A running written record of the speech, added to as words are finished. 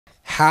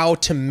how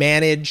to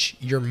manage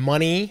your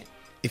money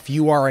if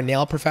you are a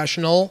nail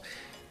professional.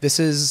 This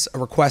is a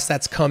request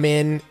that's come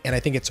in, and I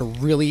think it's a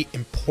really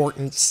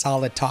important,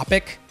 solid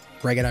topic.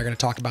 Greg and I are going to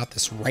talk about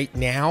this right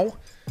now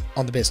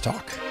on the Biz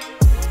Talk.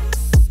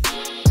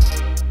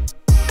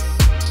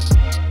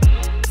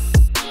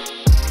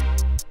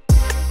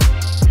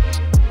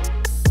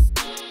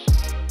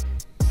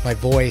 My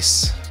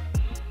voice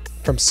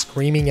from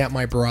screaming at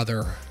my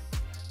brother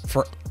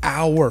for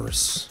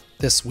hours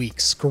this week,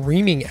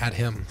 screaming at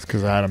him. It's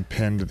because I had him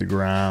pinned to the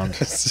ground.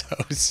 So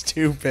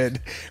stupid.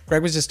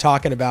 Greg was just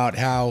talking about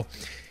how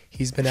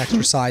he's been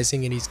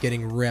exercising and he's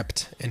getting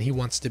ripped, and he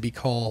wants to be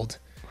called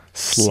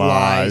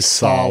Sly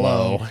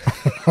Salo.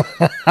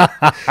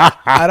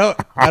 I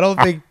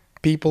don't think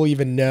people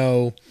even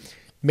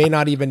may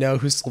not even know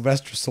who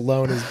Sylvester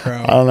Stallone is,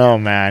 bro. I don't know,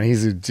 man.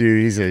 He's a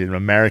dude. He's an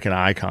American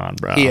icon,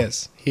 bro. He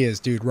is,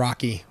 dude.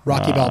 Rocky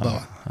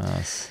Balboa.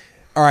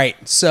 All right,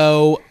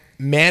 so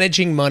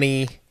managing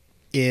money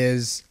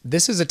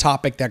this is a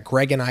topic that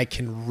Greg and I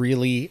can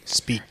really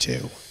speak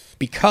to,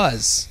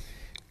 because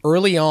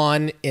early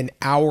on in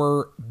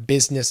our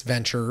business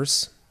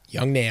ventures,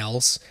 Young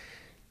Nails,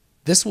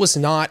 this was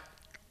not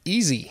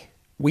easy.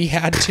 We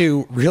had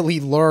to really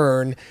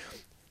learn.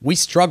 We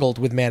struggled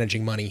with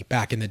managing money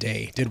back in the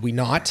day, did we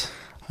not?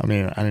 I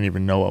mean, I didn't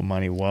even know what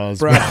money was.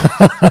 Bro.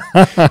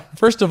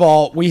 First of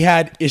all, we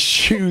had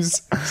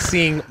issues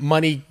seeing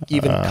money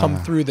even come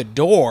through the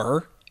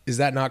door. Is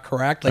that not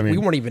correct? Like, we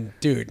weren't even,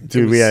 dude.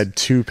 We had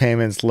 2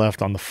 payments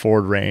left on the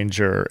Ford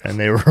Ranger, and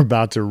they were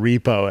about to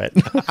repo it.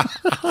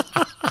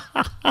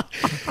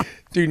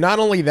 Dude, not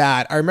only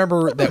that, I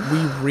remember that we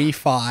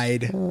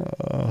refied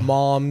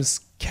Mom's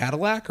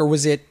Cadillac, or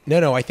was it?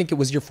 No, I think it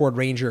was your Ford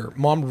Ranger.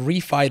 Mom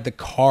refied the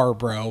car,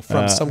 bro,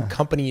 from some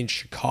company in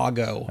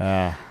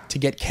Chicago to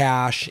get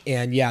cash,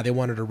 and yeah, they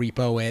wanted to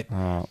repo it.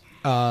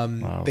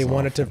 They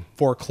wanted to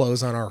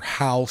foreclose on our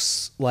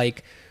house.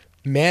 Like,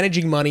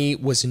 managing money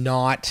was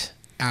not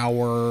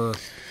our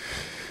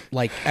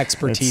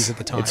expertise at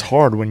the time. It's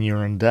hard when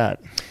you're in debt.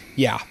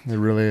 Yeah, it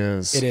really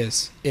is. It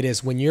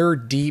is when you're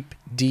deep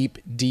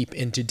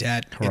into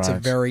debt. Correct. It's a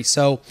very,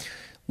 so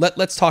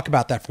let's talk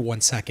about that for 1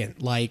 second.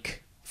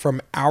 Like,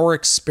 from our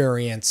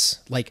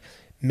experience, like,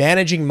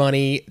 managing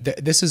money,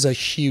 this is a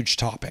huge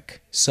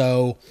topic.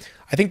 So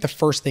I think the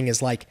first thing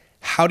is, like,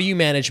 how do you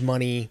manage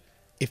money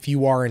if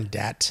you are in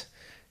debt?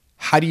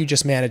 How do you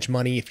just manage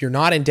money if you're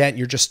not in debt and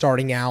you're just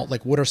starting out?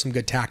 Like, what are some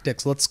good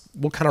tactics?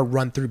 We'll kind of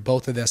run through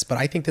both of this, but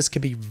I think this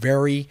could be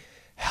very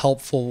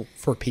helpful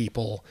for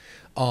people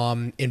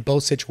in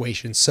both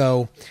situations.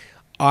 So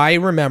I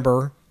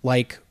remember,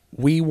 like,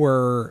 we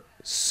were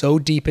so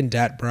deep in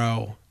debt,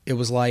 bro. It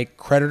was like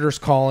creditors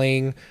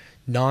calling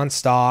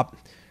nonstop,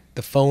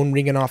 the phone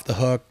ringing off the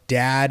hook,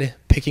 dad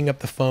picking up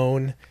the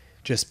phone,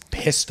 just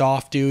pissed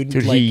off, dude.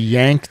 Dude, he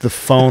yanked the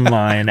phone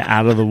line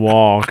out of the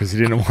wall because he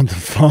didn't want the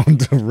phone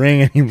to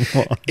ring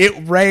anymore. It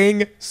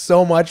rang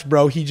so much,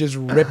 bro. He just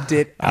ripped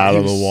it out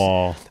of the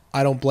wall.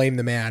 I don't blame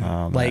the man.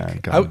 Oh, man.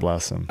 God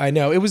bless him. I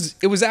know. It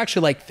was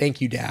actually like,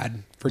 thank you,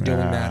 Dad, for doing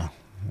that.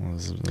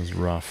 It was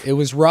rough. It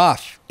was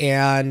rough.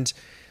 And,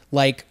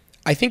 like,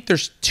 I think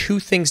there's 2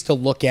 things to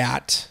look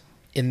at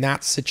in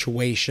that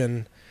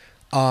situation.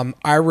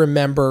 I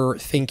remember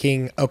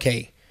thinking,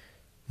 okay,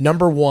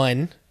 number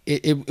one,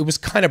 it was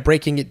kind of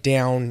breaking it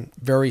down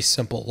very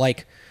simple.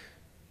 Like,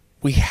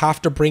 we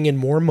have to bring in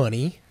more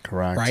money.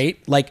 Correct. Right?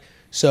 Like,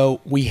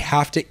 so we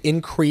have to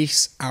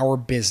increase our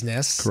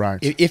business.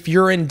 Correct. If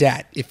you're in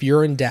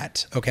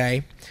debt,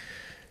 okay?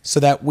 So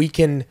that we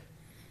can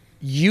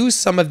use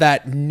some of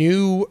that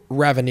new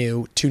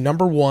revenue to,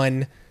 number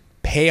one,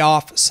 pay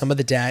off some of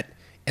the debt,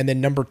 and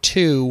then number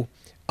 2,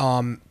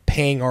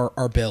 paying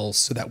our bills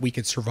so that we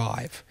could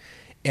survive.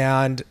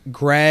 And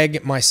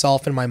Greg,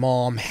 myself, and my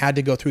mom had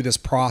to go through this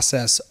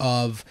process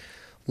of,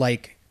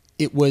 like,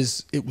 it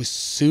was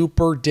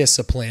super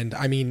disciplined.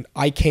 I mean,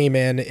 I came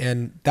in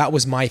and that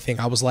was my thing.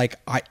 I was like,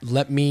 I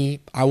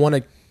want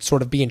to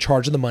sort of be in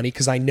charge of the money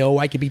because I know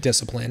I could be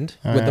disciplined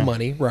with the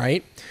money,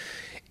 right?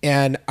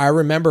 And I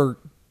remember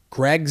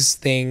Greg's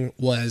thing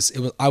was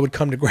I would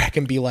come to Greg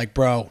and be like,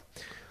 bro,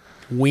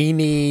 we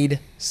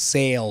need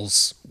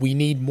sales. We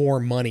need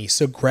more money.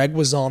 So Greg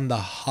was on the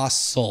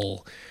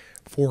hustle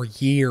for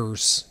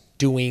years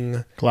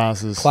doing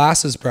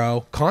classes,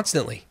 bro,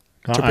 constantly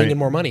to bring in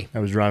more money. I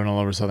was driving all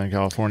over Southern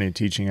California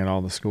teaching at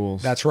all the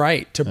schools. That's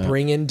right. To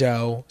bring in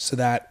dough so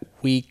that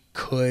we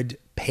could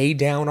pay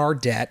down our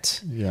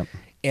debt. Yep.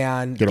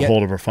 And get a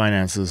hold of our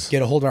finances.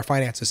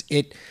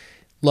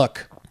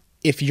 Look,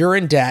 if you're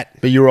in debt.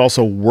 But you were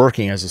also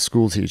working as a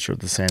school teacher at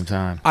the same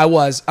time. I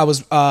was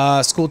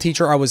a school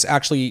teacher. I was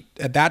actually,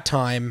 at that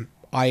time,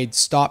 I had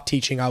stopped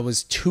teaching. I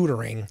was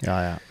tutoring.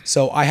 Yeah.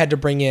 So I had to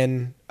bring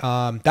in,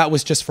 that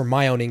was just for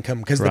my own income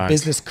because the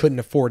business couldn't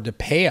afford to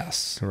pay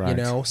us. Correct.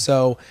 You know?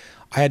 So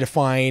I had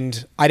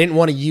to I didn't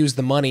want to use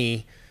the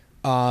money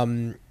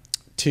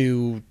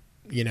to,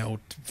 you know,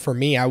 for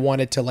me, I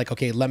wanted to, like,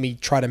 okay, let me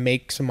try to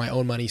make some of my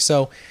own money.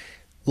 So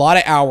a lot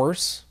of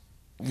hours,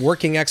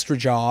 working extra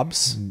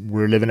jobs.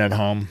 We're living at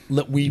home.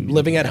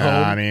 Living at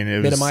home. I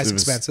mean, minimize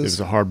expenses. It was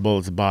a hard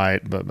bullet to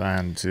bite, but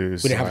man, we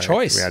didn't have a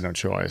choice. We had no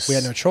choice. We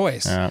had no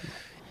choice. Yeah.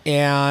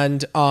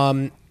 And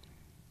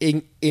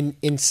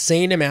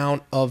insane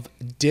amount of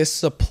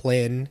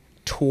discipline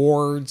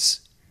towards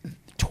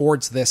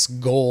this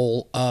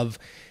goal of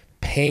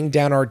paying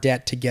down our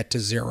debt to get to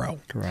zero.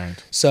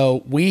 Correct.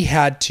 So we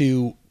had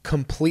to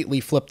completely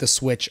flip the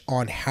switch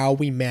on how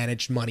we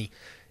managed money.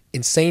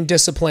 Insane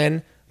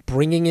discipline,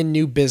 bringing in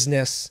new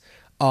business,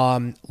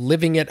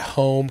 living at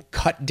home,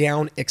 cut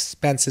down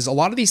expenses. A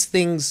lot of these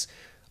things,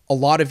 a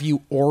lot of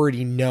you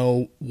already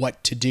know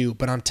what to do,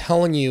 but I'm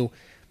telling you,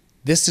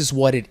 this is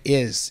what it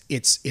is.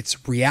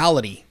 It's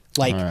reality.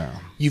 Like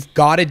you've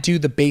got to do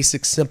the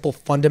basic, simple,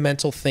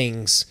 fundamental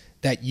things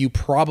that you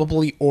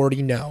probably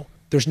already know.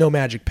 There's no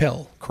magic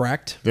pill,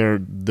 correct?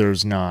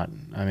 There's not.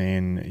 I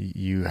mean,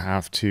 you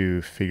have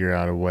to figure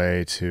out a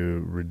way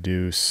to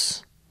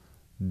reduce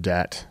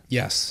debt.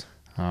 Yes.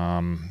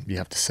 You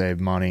have to save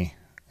money.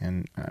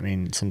 And I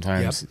mean,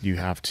 sometimes you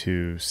have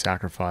to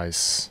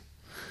sacrifice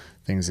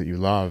things that you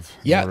love.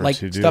 Yeah, like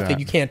stuff that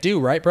you can't do,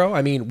 right, bro?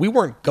 I mean, we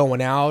weren't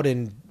going out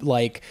and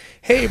like,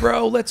 hey,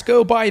 bro, let's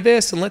go buy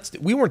this and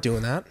we weren't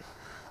doing that.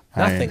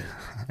 Nothing.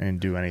 I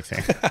didn't do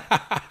anything.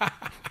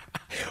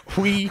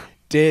 We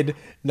did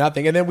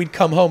nothing. And then we'd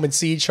come home and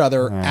see each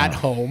other at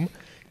home.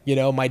 You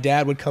know, my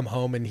dad would come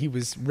home and he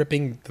was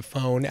ripping the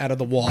phone out of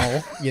the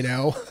wall, you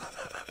know,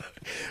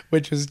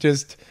 which was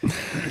just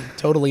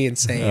totally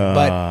insane.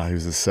 But he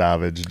was a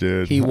savage,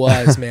 dude. He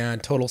was, man,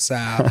 total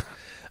sav.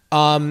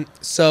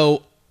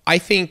 So I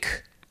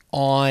think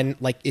on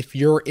like, if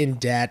you're in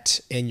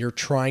debt and you're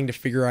trying to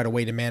figure out a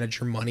way to manage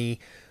your money,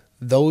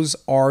 those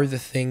are the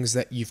things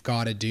that you've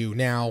got to do.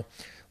 Now,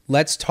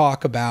 let's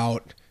talk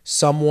about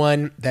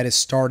someone that is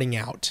starting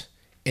out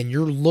and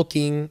you're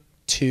looking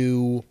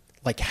to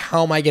like,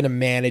 how am I going to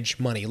manage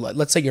money?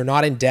 Let's say you're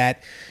not in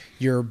debt,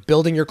 you're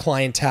building your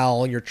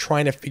clientele and you're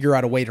trying to figure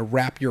out a way to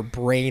wrap your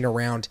brain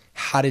around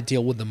how to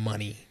deal with the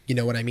money. You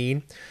know what I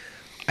mean?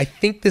 I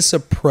think this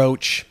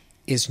approach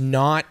is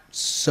not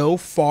so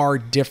far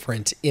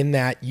different in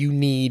that you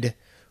need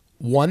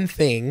one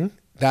thing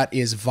that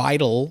is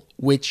vital,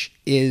 which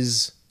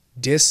is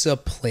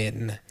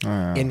discipline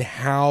in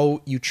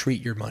how you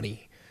treat your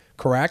money.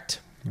 Correct?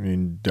 I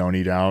mean, don't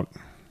eat out.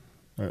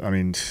 I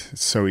mean,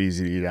 it's so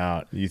easy to eat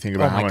out. You think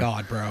about how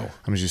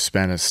much you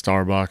spend at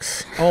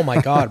Starbucks. Oh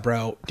my God,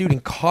 bro. Dude,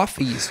 in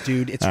coffees,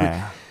 dude, it's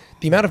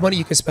the amount of money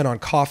you can spend on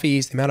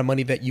coffees, the amount of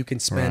money that you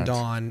can spend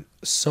on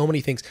so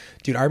many things.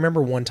 Dude, I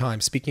remember one time,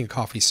 speaking of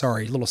coffee,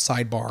 sorry, little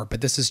sidebar, but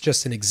this is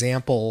just an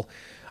example.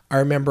 I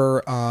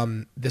remember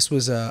this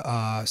was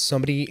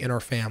somebody in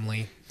our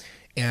family,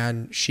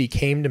 and she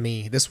came to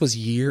me. This was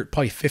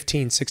probably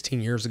 15, 16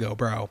 years ago,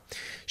 bro.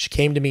 She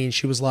came to me and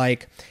she was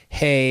like,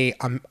 hey,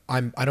 I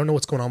don't know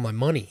what's going on with my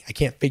money. I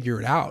can't figure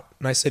it out.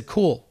 And I said,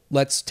 cool,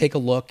 let's take a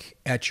look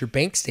at your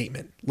bank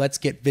statement. Let's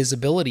get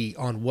visibility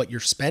on what you're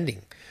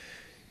spending.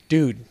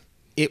 Dude,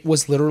 it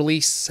was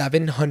literally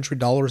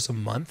 $700 a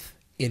month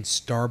in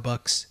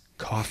Starbucks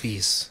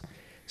coffees.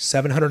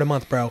 $700 a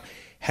month, bro.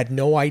 Had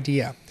no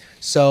idea.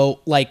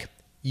 So like,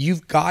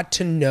 you've got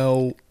to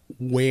know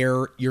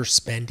where you're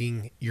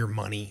spending your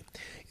money.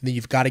 And then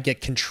you've got to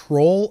get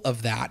control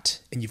of that,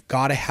 and you've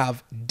got to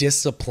have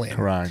discipline.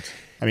 Correct.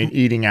 I mean,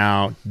 eating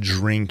out,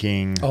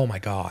 drinking. Oh my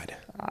God.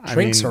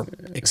 Drinks are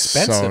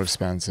expensive. So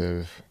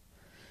expensive.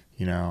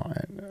 You know,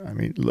 I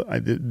mean,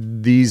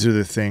 these are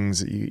the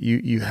things that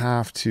you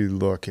have to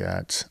look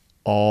at.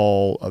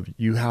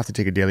 You have to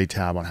take a daily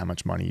tab on how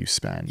much money you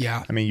spend.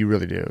 Yeah. I mean, you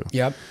really do.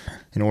 Yep.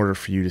 In order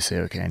for you to say,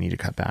 okay, I need to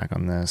cut back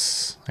on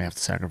this. I have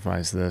to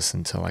sacrifice this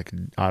until I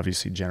could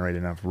obviously generate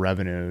enough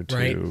revenue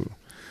to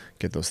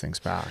get those things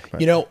back.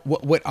 But, you know,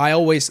 what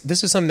this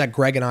is something that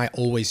Greg and I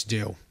always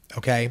do.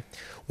 Okay.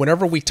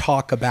 Whenever we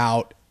talk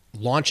about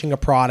launching a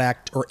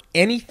product or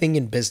anything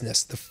in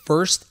business, the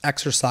first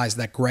exercise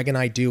that Greg and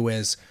I do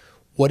is,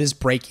 what is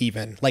break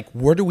even? Like,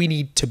 where do we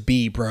need to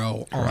be,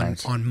 bro,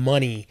 on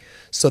money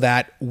so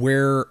that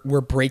we're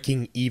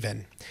breaking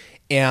even?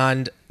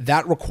 And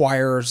that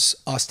requires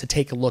us to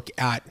take a look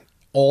at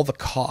all the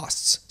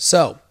costs.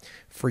 So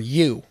for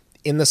you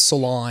in the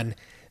salon,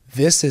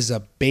 this is a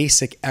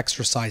basic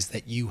exercise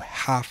that you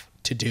have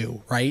to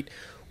do, right?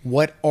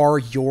 What are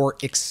your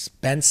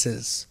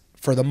expenses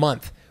for the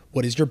month?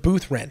 What is your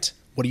booth rent?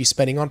 What are you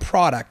spending on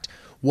product?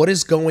 What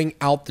is going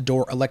out the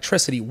door?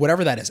 Electricity,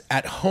 whatever that is,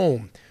 at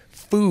home,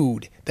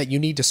 food that you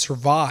need to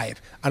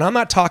survive. And I'm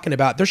not talking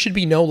about, there should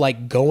be no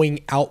like going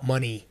out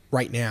money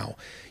right now.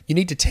 You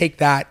need to take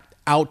that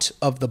out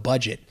of the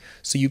budget.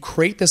 So you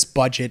create this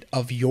budget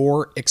of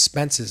your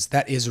expenses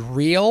that is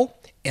real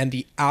and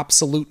the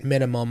absolute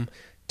minimum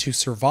to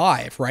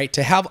survive, right?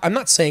 To have, I'm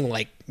not saying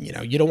like, you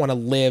know, you don't want to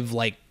live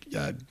like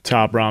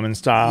top ramen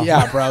style.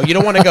 Yeah, bro. You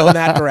don't want to go in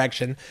that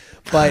direction,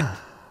 but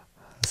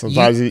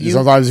sometimes you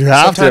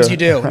have sometimes to. You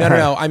do.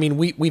 No. I mean,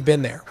 we've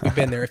been there. We've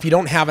been there. If you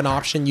don't have an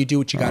option, you do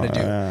what you got to do.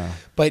 Yeah.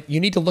 But you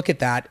need to look at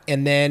that,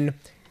 and then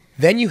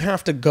you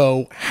have to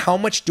go, how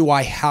much do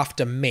I have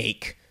to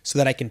make so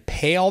that I can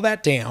pay all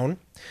that down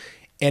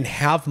and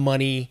have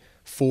money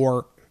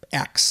for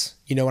X.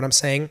 You know what I'm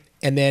saying?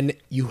 And then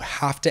you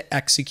have to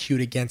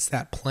execute against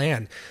that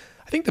plan.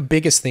 I think the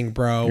biggest thing,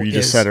 bro, You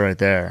just said it right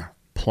there.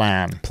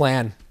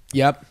 Plan.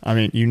 Yep. I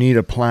mean, you need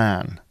a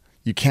plan.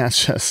 You can't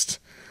just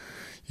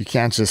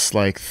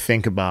like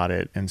think about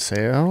it and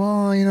say, oh,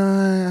 well, you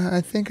know,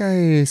 I think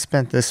I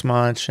spent this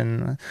much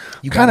and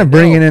you kind of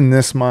bringing in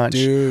this much.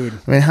 Dude.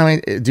 I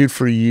mean, dude,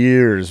 for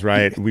years,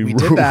 right? We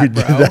did that,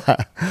 bro.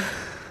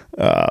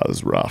 It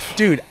was rough.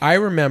 Dude, I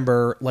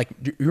remember, like,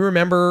 do you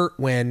remember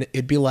when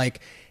it'd be like,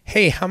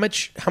 hey, how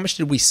much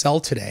did we sell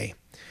today?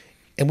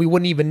 And we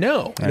wouldn't even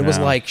know. And it was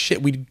like,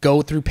 shit, we'd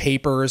go through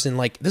papers and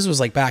like, this was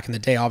like back in the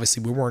day,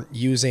 obviously we weren't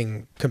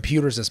using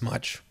computers as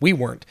much. We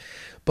weren't,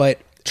 but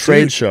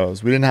trade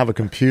shows, we didn't have a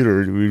computer.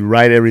 We'd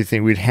write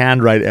everything. We'd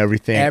handwrite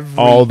everything.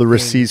 All the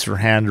receipts were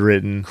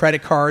handwritten.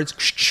 Credit cards.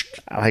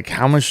 Like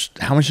how much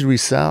did we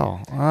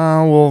sell?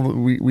 Well,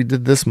 we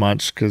did this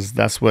much because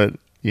that's what,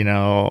 you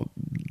know,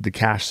 the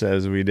cash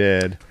says we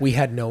did. We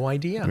had no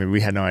idea. I mean,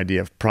 we had no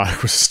idea if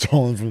product was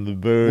stolen from the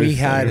booth. We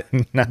had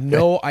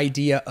no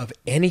idea of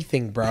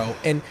anything, bro.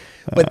 And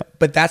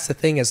but that's the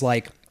thing is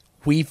like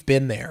we've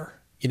been there.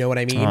 You know what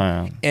I mean? Oh,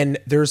 yeah. And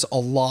there's a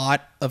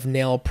lot of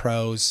nail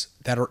pros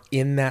that are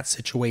in that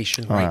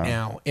situation right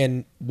now.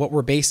 And what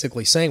we're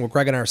basically saying, what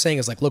Greg and I are saying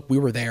is like, look, we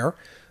were there,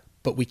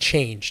 but we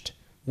changed.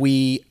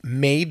 We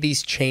made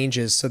these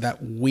changes so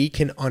that we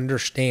can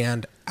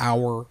understand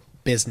our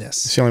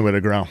business. It's the only way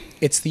to grow.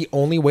 It's the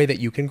only way that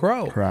you can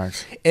grow.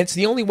 Correct. And it's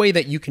the only way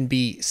that you can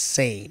be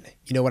sane.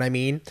 You know what I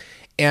mean?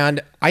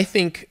 And I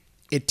think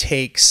it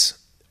takes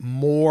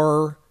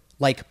more,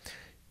 like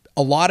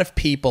a lot of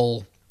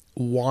people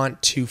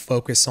want to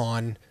focus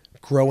on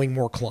growing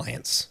more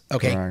clients.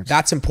 Okay. Correct.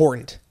 That's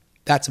important.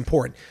 That's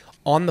important.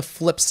 On the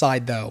flip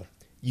side though,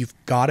 you've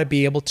got to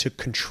be able to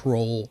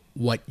control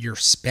what you're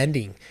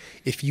spending.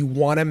 If you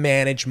want to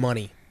manage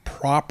money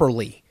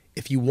properly,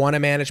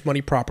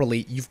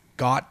 you've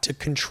got to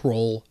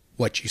control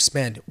what you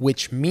spend,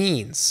 which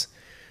means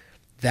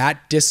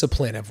that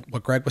discipline of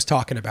what Greg was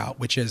talking about,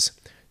 which is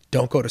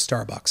don't go to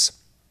Starbucks,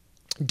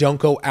 don't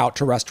go out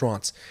to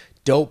restaurants,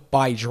 don't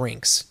buy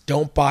drinks,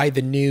 don't buy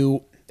the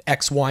new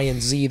X, Y,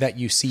 and Z that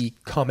you see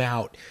come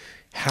out.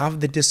 Have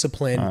the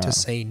discipline to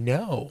say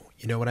no.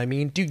 You know what I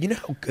mean? Dude, you know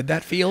how good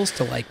that feels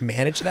to like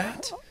manage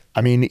that?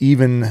 I mean,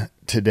 even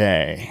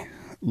today,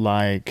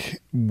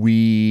 like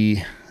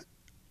we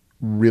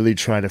really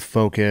try to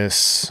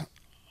focus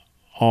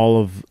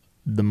all of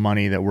the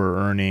money that we're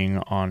earning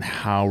on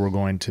how we're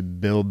going to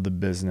build the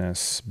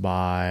business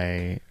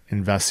by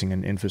investing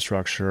in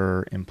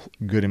infrastructure,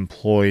 good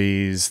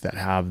employees that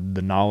have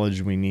the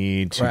knowledge we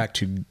need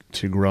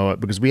to grow it,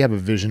 because we have a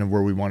vision of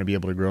where we want to be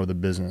able to grow the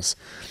business.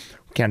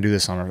 We can't do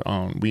this on our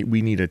own.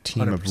 We need a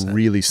team 100%. Of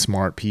really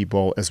smart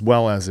people as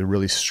well as a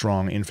really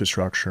strong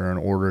infrastructure in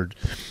order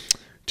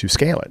to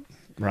scale it,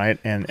 right?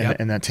 And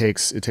that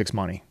takes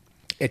money.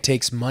 It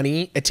takes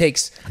money. It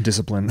takes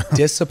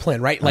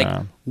discipline, right?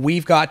 Like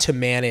we've got to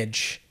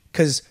manage,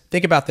 because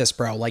think about this,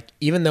 bro. Like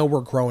even though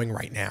we're growing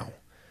right now,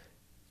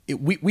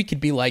 we could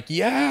be like,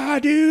 yeah,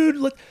 dude,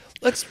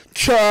 let's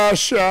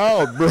cash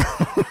out, bro.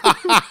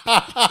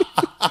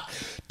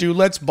 Dude,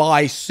 let's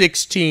buy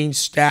 16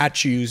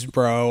 statues,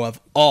 bro, of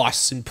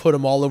us and put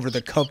them all over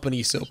the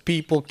company so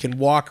people can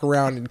walk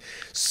around and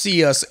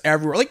see us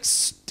everywhere. Like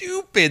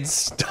stupid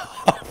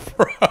stuff,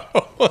 bro,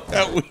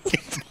 that we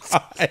can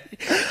buy.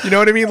 You know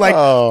what I mean? Like,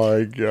 oh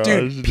my gosh,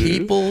 dude,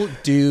 people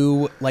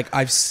do, like,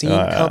 I've seen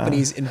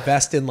companies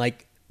invest in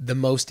like the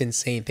most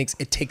insane things.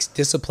 It takes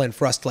discipline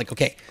for us to like,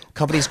 okay,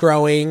 company's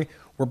growing,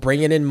 we're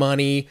bringing in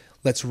money,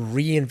 let's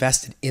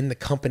reinvest it in the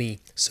company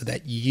so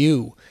that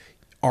you,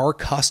 our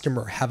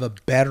customer, have a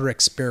better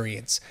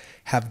experience,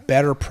 have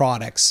better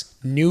products,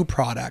 new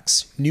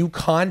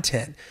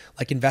content,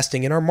 like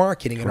investing in our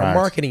marketing and our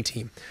marketing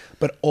team,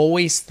 but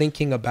always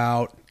thinking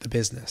about the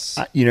business.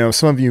 You know,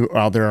 some of you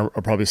out there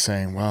are probably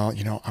saying, well,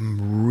 you know,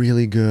 I'm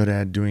really good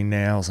at doing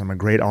nails. I'm a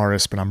great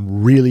artist, but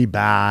I'm really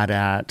bad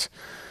at,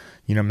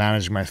 you know,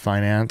 managing my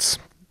finance.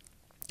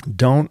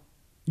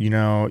 You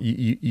know,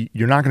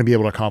 you're not going to be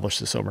able to accomplish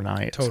this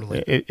overnight.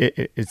 Totally.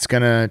 It's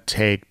going to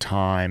take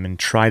time, and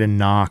try to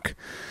knock.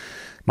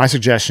 My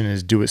suggestion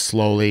is do it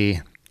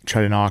slowly.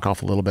 Try to knock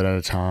off a little bit at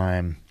a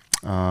time.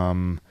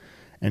 And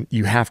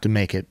you have to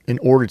make it, in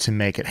order to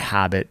make it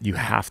habit, you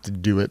have to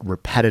do it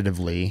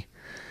repetitively.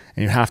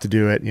 And you have to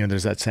do it, you know,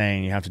 there's that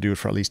saying, you have to do it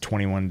for at least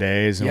 21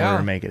 days in order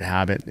to make it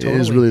habit. Totally.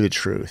 It is really the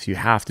truth. You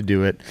have to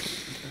do it.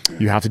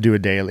 You have to do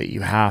it daily.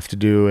 You have to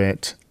do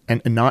it,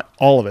 and not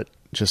all of it,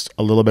 just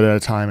a little bit at a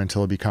time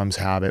until it becomes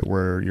habit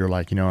where you're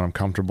like, you know, I'm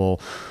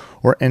comfortable.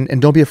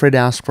 And don't be afraid to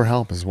ask for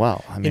help as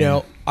well. I mean, you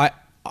know,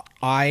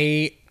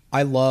 I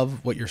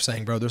love what you're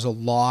saying, bro. There's a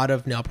lot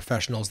of nail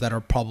professionals that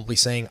are probably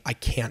saying, I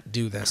can't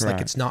do this. Correct.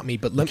 Like it's not me.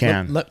 But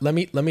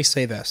let me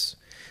say this.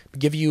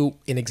 Give you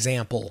an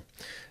example.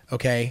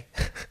 Okay.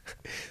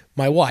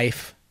 My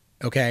wife,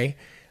 okay.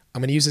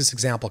 I'm going to use this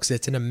example because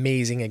it's an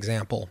amazing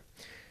example.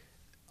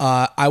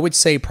 I would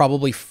say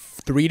probably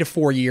 3 to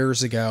 4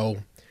 years ago,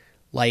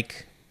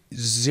 like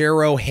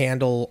zero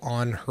handle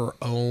on her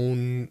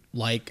own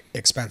like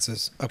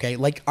expenses. Okay.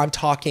 Like I'm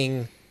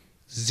talking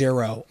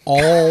zero.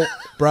 All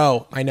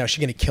bro, I know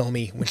she's gonna kill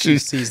me when she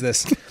sees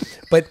this.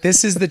 But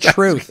this is the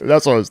truth.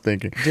 That's what I was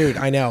thinking. Dude,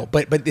 I know.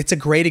 But it's a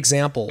great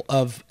example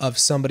of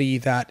somebody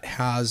that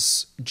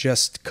has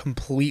just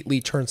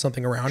completely turned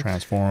something around.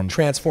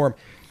 Transform.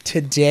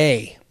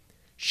 Today,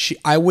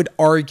 I would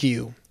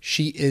argue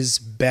she is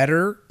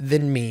better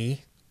than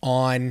me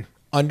on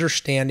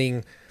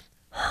understanding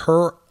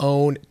her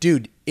own.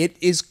 Dude, it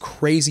is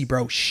crazy,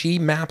 bro. She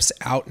maps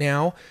out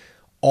now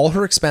all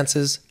her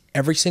expenses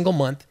every single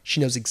month. She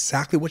knows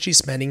exactly what she's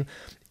spending,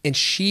 and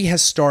she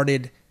has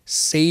started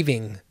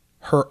saving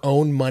her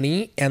own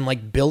money and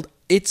like build.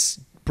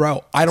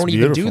 Bro, I don't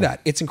even do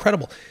that. It's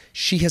incredible.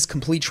 She has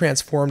completely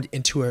transformed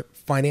into a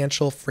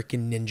financial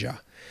freaking ninja,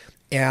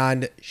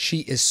 and she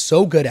is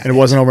so good at it. And it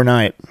wasn't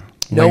overnight.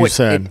 No, it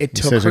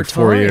took her time.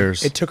 4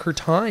 years. It took her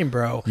time,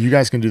 bro. You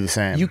guys can do the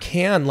same. You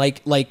can.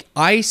 Like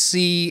I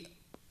see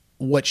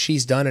what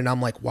she's done, and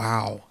I'm like,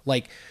 wow.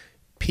 Like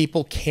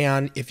people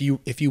can, if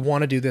you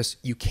want to do this,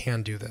 you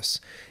can do this.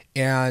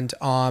 And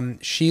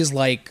she's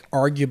like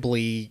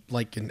arguably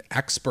like an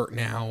expert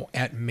now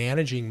at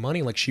managing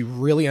money. Like she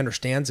really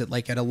understands it,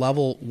 like at a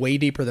level way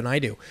deeper than I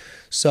do.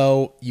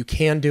 So you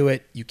can do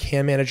it. You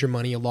can manage your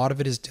money. A lot of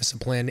it is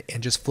discipline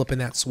and just flipping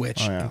that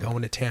switch and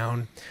going to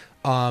town.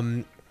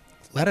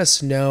 Let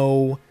us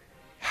know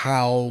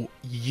how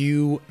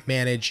you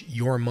manage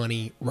your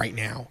money right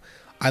now.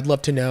 I'd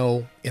love to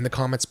know in the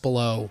comments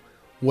below,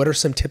 what are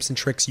some tips and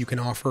tricks you can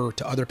offer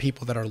to other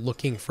people that are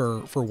looking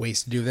for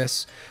ways to do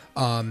this?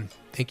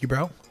 Thank you,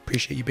 bro.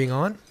 Appreciate you being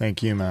on.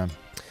 Thank you, man.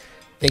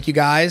 Thank you,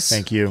 guys.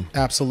 Thank you.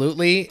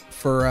 Absolutely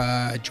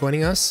for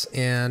joining us,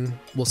 and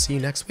we'll see you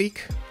next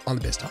week on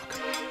the Biz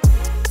Talk.